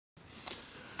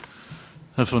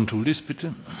Herr Fountoulis,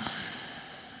 bitte.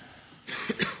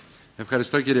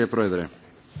 Ευχαριστώ, κύριε Πρόεδρε.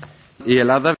 Η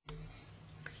Ελλάδα...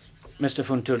 Mr.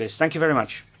 Fountoulis, thank you very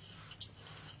much.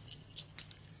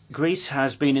 Greece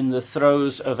has been in the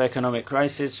throes of economic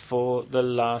crisis for the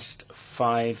last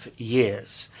 5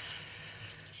 years.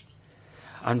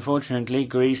 Unfortunately,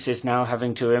 Greece is now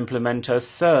having to implement a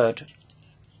third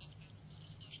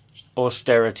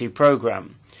austerity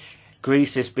program.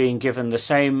 Greece is being given the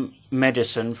same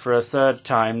medicine for a third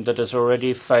time that has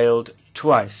already failed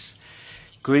twice.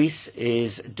 Greece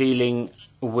is dealing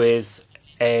with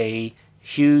a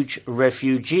huge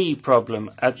refugee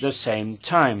problem at the same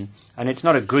time. And it's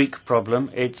not a Greek problem,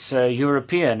 it's a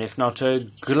European, if not a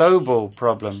global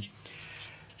problem.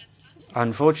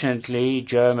 Unfortunately,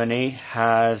 Germany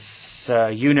has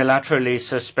unilaterally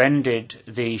suspended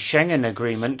the Schengen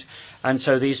Agreement, and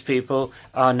so these people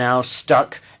are now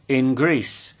stuck in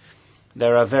Greece.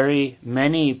 There are very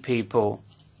many people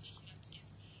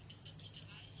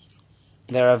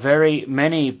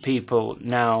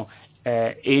now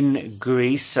in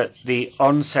Greece at the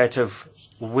onset of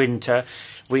winter.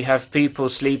 We have people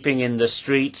sleeping in the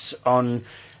streets on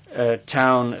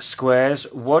town squares.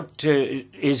 What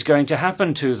is going to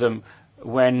happen to them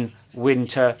when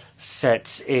winter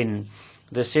sets in?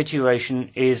 The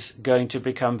situation is going to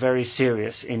become very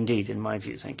serious indeed, in my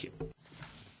view. Thank you.